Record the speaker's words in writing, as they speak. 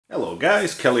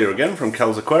guys, Kel here again from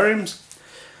Kel's Aquariums.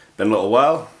 Been a little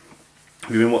while.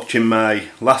 If you've been watching my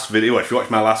last video, well, if you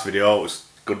watched my last video, it was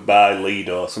goodbye lead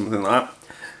or something like that.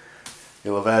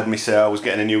 You'll have heard me say I was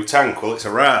getting a new tank. Well, it's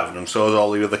arrived, and so is all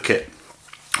the other kit.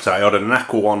 So I ordered an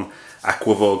Aqua One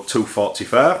Aqua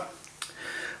 245,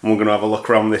 and we're going to have a look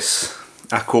around this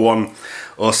Aqua One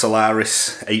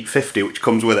Ocellaris 850, which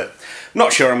comes with it.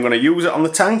 Not sure I'm going to use it on the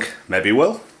tank. Maybe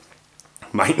will.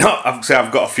 Might not. I've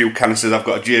got a few canisters. I've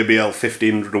got a JBL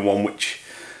 1501 which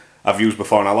I've used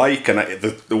before and I like, and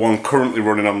the one currently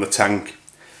running on the tank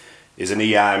is an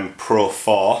EM Pro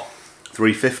 4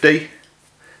 350,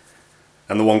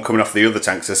 and the one coming off the other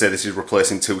tanks, I say this is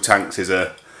replacing two tanks, is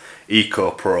a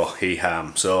Eco Pro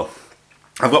EM. So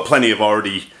I've got plenty of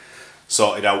already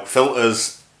sorted out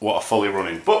filters what are fully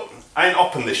running, but I ain't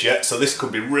opened this yet, so this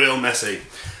could be real messy.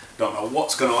 Don't know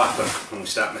what's going to happen when we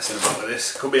start messing about with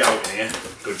this. Could be out in here,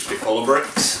 could just be full of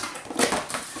bricks.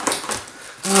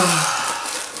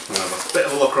 We'll have a bit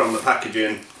of a look around the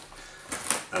packaging,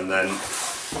 and then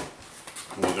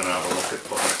we're going to have a look at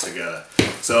putting it together.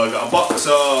 So I've got a box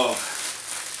of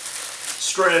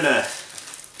strainer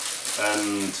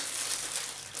and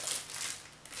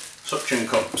suction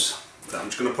cups.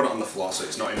 I'm just going to put it on the floor so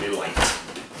it's not in my light.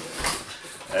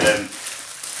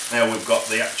 Now we've got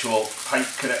the actual pipe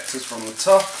connectors from the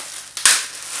top.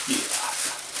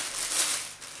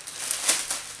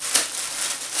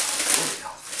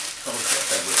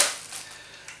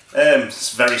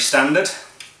 It's very standard.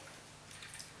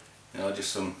 You know,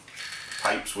 just some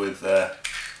pipes with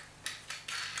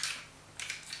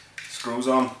screws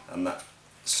on, and that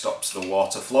stops the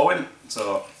water flowing.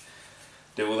 So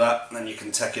do that, and then you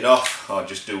can take it off, or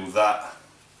just do that.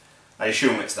 I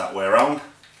assume it's that way around.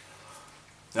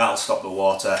 That'll stop the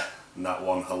water, and that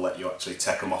one will let you actually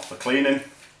take them off for cleaning.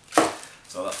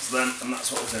 So that's them, and that's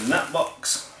what was in that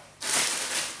box.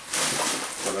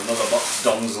 Got another box,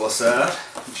 Don's Lassard,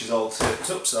 which is all taped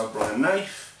up, so I've brought a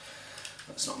knife.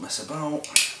 Let's not mess about.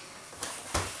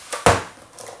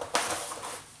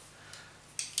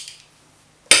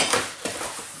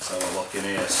 Let's have a look in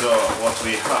here. So what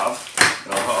we have,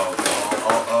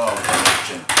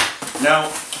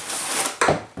 now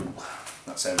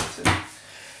that's everything.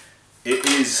 It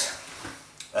is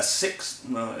a it's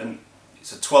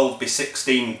a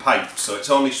 12x16 pipe, so it's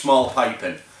only small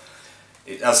piping.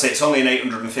 As I say, it's only an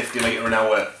 850 litre an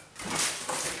hour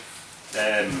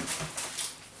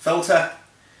filter,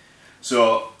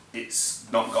 so it's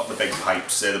not got the big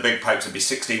pipes. The big pipes would be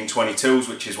 1622s,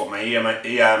 which is what my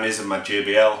EM is and my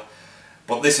JBL.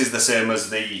 But this is the same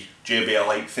as the JBL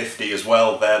 850 as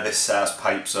well. They're this size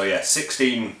pipe, so yeah,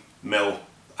 16mm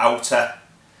outer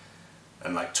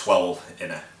and like 12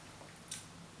 inner.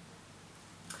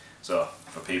 So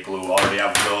for people who already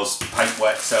have those pipe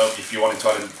work set up, if you wanted to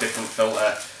add a different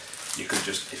filter, you could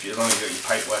just, as long as you've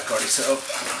got your pipe work already set up.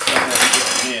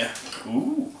 In here.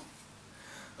 Ooh,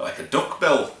 like a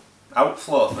duckbill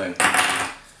outflow thing.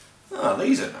 Ah,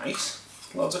 these are nice.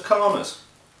 Loads of corners.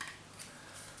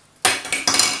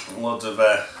 Loads of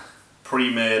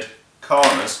pre-made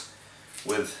corners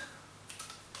with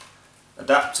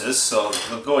adapters, so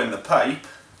they'll go in the pipe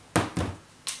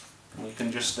and you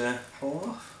can just pull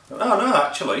off. Oh no,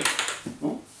 actually,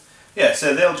 ooh. Yeah,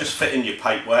 so they'll just fit in your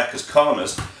pipe work as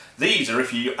corners. These are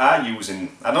if you are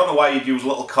using, I don't know why you'd use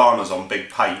little corners on big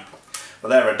pipe, but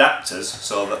they're adapters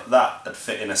so that would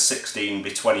fit in a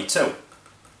 16x22,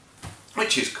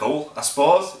 which is cool, I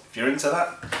suppose, if you're into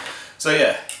that. So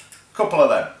yeah, a couple of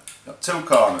them. Got two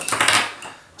corners.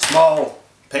 Small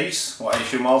piece, what I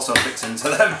assume also fits into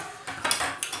them.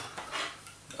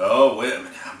 Oh, wait a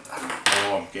minute.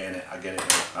 Oh, I'm getting it. I get it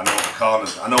now. I know what the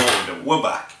corners, I know what we're doing. We're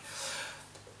back.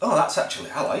 Oh, that's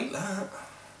actually, I like that.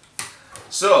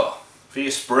 So, for your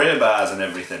spray bars and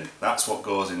everything, that's what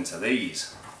goes into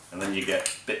these. And then you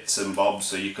get bits and bobs,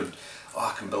 so you could,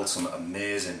 oh, I can build something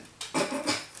amazing.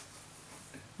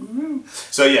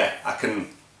 So yeah, I can,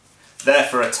 they're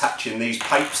for attaching these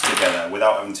pipes together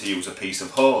without having to use a piece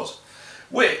of hose.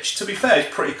 Which, to be fair, is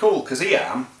pretty cool, because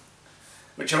EM,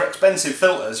 which are expensive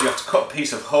filters, you have to cut a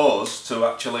piece of hose to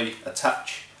actually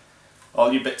attach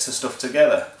all your bits of stuff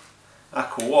together.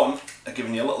 Aqua One are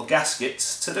giving you little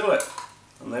gaskets to do it,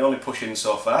 and they only push in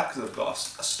so far because they've got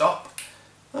a stop.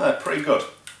 Pretty good.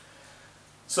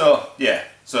 So yeah,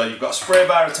 so you've got a spray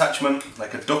bar attachment,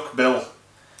 like a duck bill,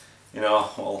 you know,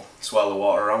 will swell the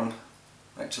water around.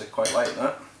 I actually quite like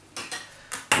that.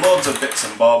 Loads of bits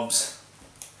and bobs.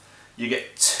 You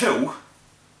get two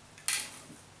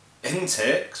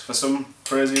intakes for some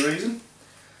crazy reason,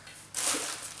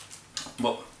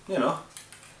 but you know,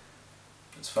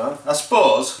 it's fine. I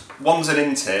suppose one's an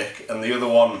intake and the other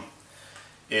one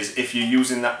is if you're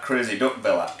using that crazy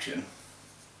duckbill action,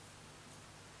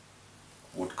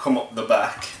 would come up the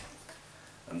back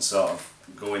and sort of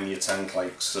go in your tank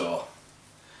like so.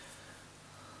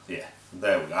 Yeah,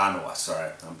 there we go. I know.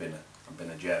 Sorry, I've been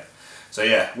a jet. So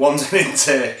yeah, one's an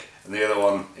intake and the other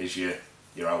one is your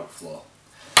outflow.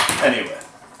 Anyway,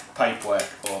 pipe work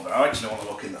over. I actually want to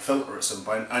look in the filter at some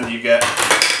point, and you get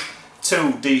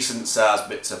 2 decent sized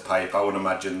bits of pipe. I would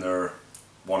imagine they're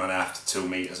 1.5 to 2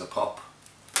 meters a pop.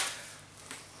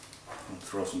 And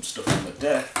throw some stuff on the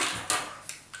deck.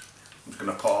 I'm just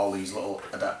going to put all these little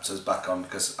adapters back on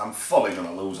because I'm fully going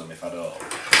to lose them if I don't.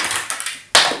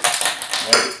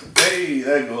 Hey,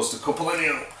 there goes the couple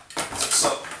anyhow.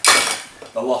 So,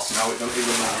 they're lost now, it doesn't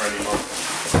even matter anymore.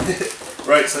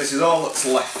 Right, so this is all that's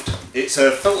left. It's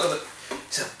a filter that,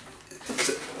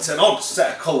 it's an odd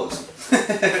set of colours.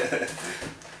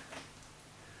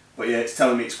 But yeah, it's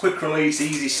telling me it's quick release,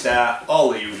 easy start,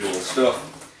 all the usual stuff.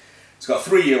 It's got a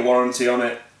 3-year warranty on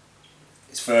it.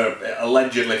 It's for,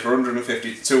 allegedly, for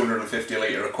 150 to 250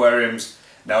 litre aquariums.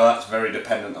 Now that's very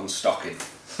dependent on stocking.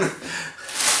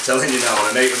 Telling you now,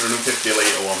 on an 850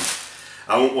 litre one,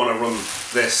 I won't want to run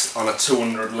this on a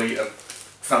 200 litre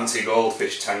fancy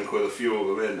goldfish tank with a few of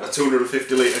them in. A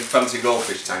 250 litre fancy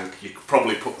goldfish tank, you could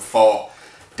probably put 4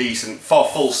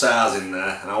 full SARs in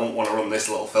there, and I won't want to run this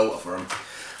little filter for them,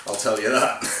 I'll tell you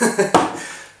that.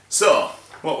 So,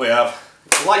 what we have,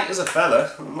 it's light as a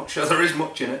feather. I'm not sure there is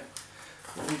much in it.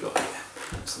 What have we got here?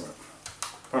 What's that?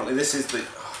 Apparently this is the,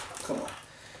 oh, come on.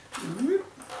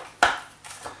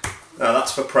 Now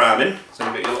that's for priming, so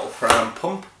you get your little prime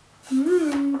pump. I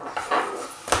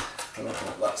don't know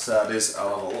what that side is,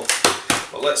 I'll have a look.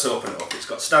 But let's open it up. It's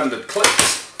got standard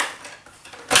clips.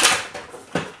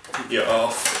 You're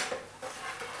off.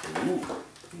 Ooh,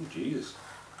 Jesus.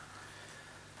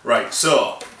 Right,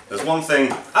 so there's one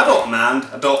thing I don't mind,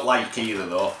 I don't like either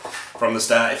though, from the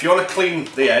start. If you want to clean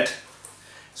the head,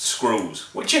 screws,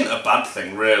 which isn't a bad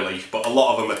thing really, but a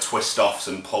lot of them are twist offs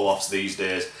and pull offs these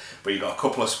days. But you've got a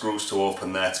couple of screws to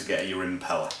open there to get your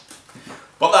impeller.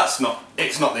 But it's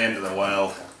not the end of the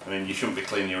world. I mean, you shouldn't be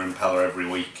cleaning your impeller every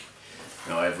week.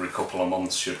 You know, every couple of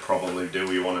months should probably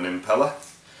do. You want an impeller.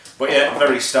 But yeah,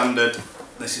 very standard.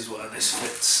 This is where this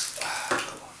fits.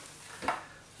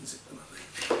 Is it gonna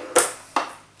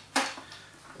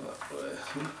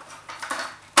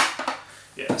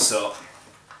be? Yeah, so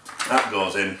that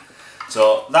goes in.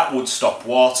 So that would stop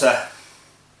water.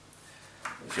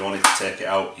 If you wanted to take it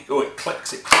out, it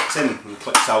clicks in and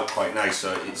clicks out quite nice,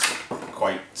 so it's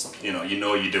quite, you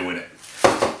know you're doing it.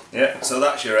 Yeah, so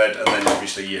that's your head, and then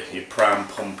obviously your prime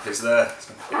pump is there.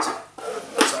 So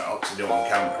I'll actually do it on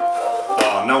camera.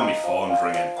 Oh, now my phone's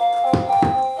ringing.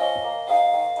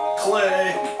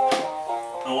 Click!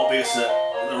 Oh, obviously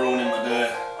they're ruining my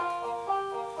day.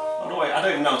 Oh, no, wait, I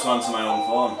don't even know how to answer my own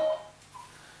phone.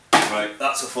 Right,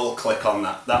 that's a full click on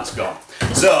that. That's gone.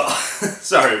 So,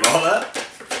 sorry about that.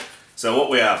 So what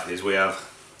we have is we have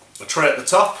a tray at the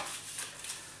top.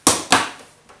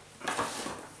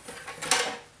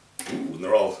 Ooh, and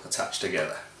they're all attached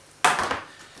together.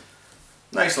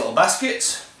 Nice little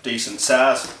baskets, decent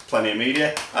size, plenty of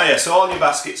media. Oh yeah, so all your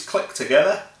baskets click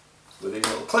together with these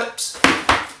little clips.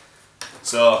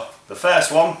 So the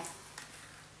first one,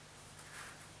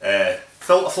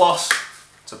 filter floss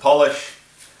to polish,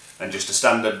 and just a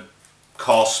standard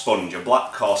coarse sponge, a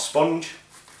black coarse sponge.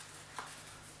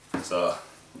 So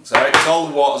it's alright, so all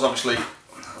the water's obviously,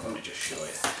 let me just show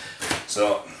you.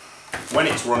 So when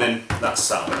it's running, that's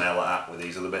salmonella like that with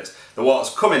these other bits. The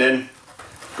water's coming in,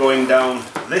 going down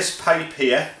this pipe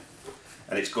here,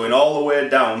 and it's going all the way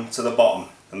down to the bottom.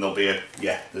 And there'll be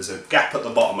there's a gap at the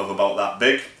bottom of about that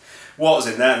big. Water's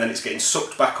in there, and then it's getting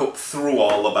sucked back up through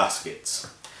all the baskets.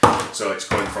 So it's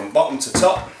going from bottom to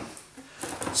top.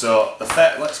 So the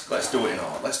let's do it in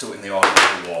order. Let's do it in the order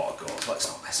that the water goes. Let's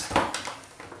not mess it up.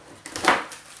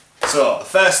 So the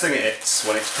first thing it hits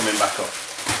when it's coming back up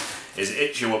is it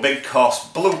hits you a big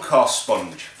blue coarse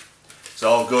sponge. It's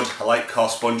all good. I like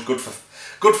coarse sponge. Good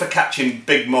for catching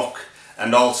big muck,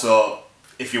 and also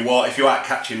if you aren't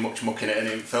catching much muck in it and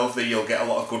it's filthy, you'll get a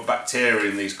lot of good bacteria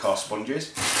in these coarse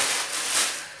sponges.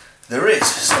 There is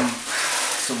some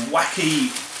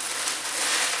wacky.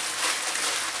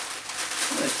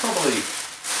 It's probably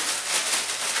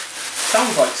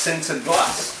sounds like sintered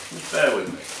glass. Just bear with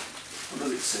me. What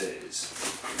does it say? It's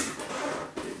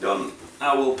done.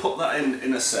 I will put that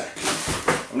in a sec.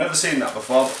 I've never seen that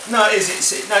before. No,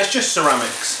 it's just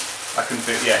ceramics. I can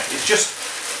think. Yeah, it's just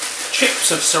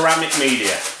chips of ceramic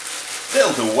media.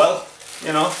 They'll do well,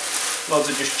 you know. Loads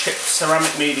of just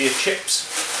ceramic media chips.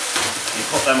 You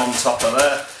put them on top of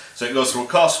there. So it goes through a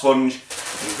coarse sponge,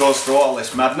 and goes through all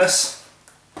this madness,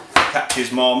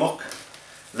 catches more muck.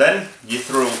 Then you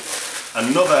throw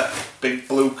another big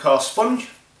blue coarse sponge,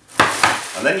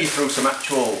 and then you throw some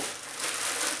actual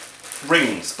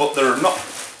rings, but they're not.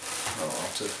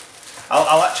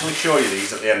 I'll actually show you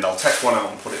these at the end. I'll take one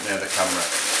out and put it near the camera.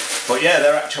 But yeah,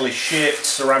 they're actually shaped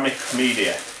ceramic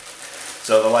media.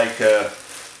 So they're like a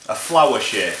flower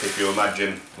shape, if you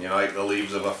imagine, you know, like the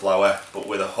leaves of a flower, but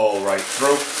with a hole right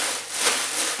through.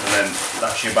 And then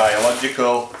that's your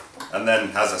biological. And then,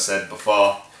 as I said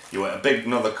before, you want a big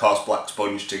another coarse black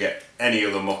sponge to get any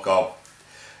other muck off.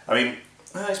 I mean,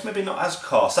 it's maybe not as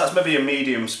coarse. That's maybe a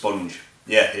medium sponge.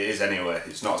 Yeah, it is anyway.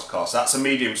 It's not as coarse. That's a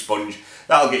medium sponge.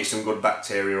 That'll get you some good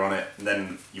bacteria on it. And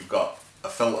then you've got a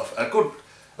filter,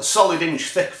 a solid inch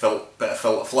thick bit of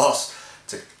filter floss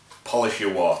to polish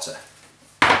your water.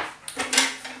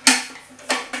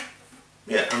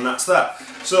 Yeah, and that's that.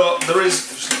 So there is,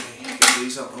 just let me get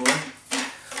these out of the way.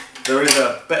 There is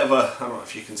a bit of a, I don't know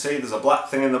if you can see, there's a black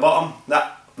thing in the bottom.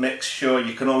 That makes sure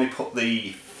you can only put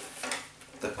the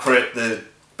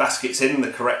baskets in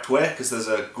the correct way, because there's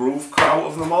a groove cut out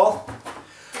of them all.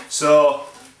 So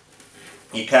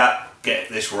you can't get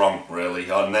this wrong really.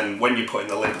 And then when you're putting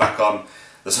the lid back on,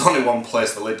 there's only one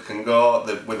place the lid can go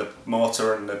with the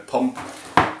motor and the pump.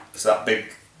 So that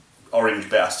big orange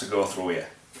bit has to go through here.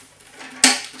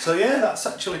 So yeah, that's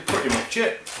actually pretty much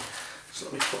it. So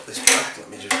let me put this back, let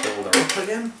me just build her up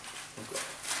again.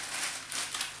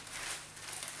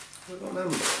 Have we got an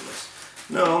handle on this?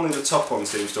 No, only the top one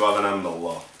seems to have an handle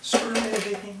though. Strange.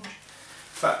 In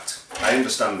fact, I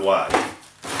understand why.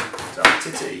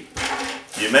 Titty.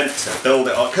 You're meant to build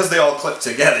it, because they all clip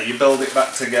together, you build it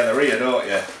back together here, don't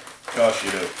you? Of course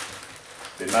you do.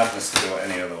 It'd be madness to do it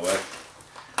any other way.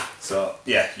 So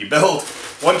yeah, you build,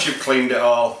 once you've cleaned it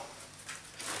all,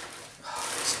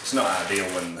 it's not ideal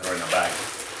when they're in a bag.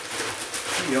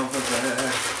 Over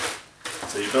there.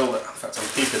 So you build it, in fact I'm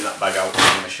keeping that bag out,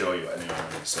 I'm going to show you it anyway.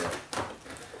 So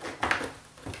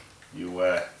you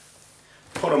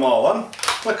put them all on,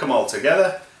 click them all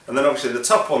together, and then obviously the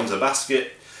top one's a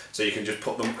basket, so you can just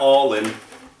put them all in,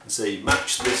 and see,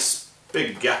 match this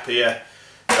big gap here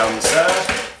down the side,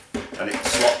 and it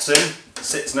slots in,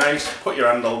 sits nice, put your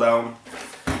handle down,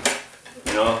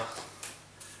 you know,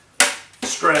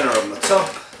 strainer on the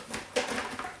top,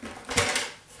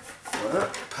 like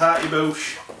that, party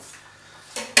boosh,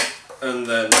 and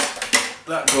then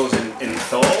that goes in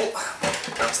thole,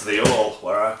 that's the hole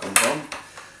where I come from,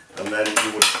 and then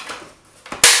you would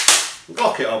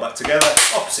lock it all back together,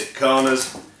 opposite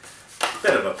corners,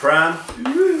 bit of a pram,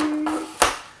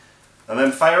 and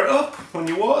then fire it up when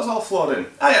your water's all flowed in.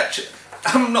 I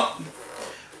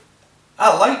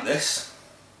like this.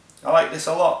 I like this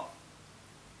a lot.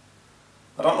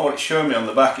 I don't know what it's showing me on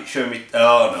the back. It's showing me,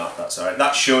 oh no, that's alright.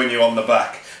 That's showing you on the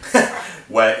back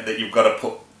where that you've got to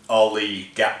put all the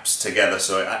gaps together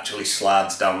so it actually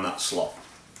slides down that slot.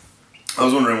 I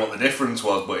was wondering what the difference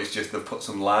was, but it's just they've put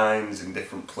some lines in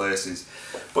different places.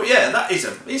 But yeah,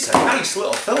 it's a nice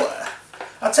little filter.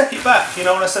 I take it back, you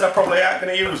know, when I said I probably aren't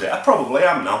going to use it, I probably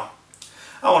am now.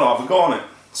 I want to have a go on it.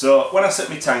 So when I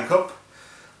set my tank up,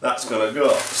 that's going to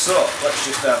go. So let's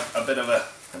just have a bit of a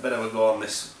go on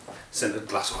this scented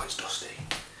glass. Oh, it's dusty.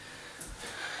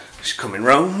 Just coming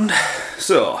round.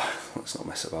 So let's not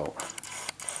mess about.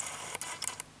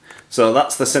 So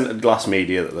that's the scented glass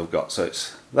media that they've got. So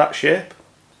it's that shape.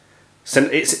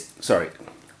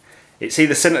 It's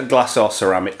either scented glass or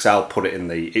ceramics. I'll put it in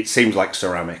the. It seems like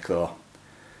ceramic though.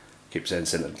 Keep saying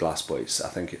scented glass, but I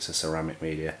think it's a ceramic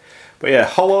media. But yeah,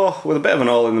 hollow with a bit of an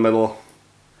hole in the middle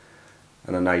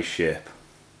and a nice shape.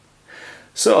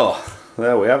 So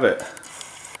there we have it.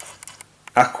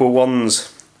 Aqua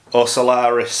One's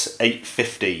Ocellaris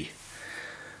 850.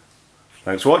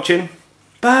 Thanks for watching.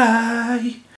 Bye.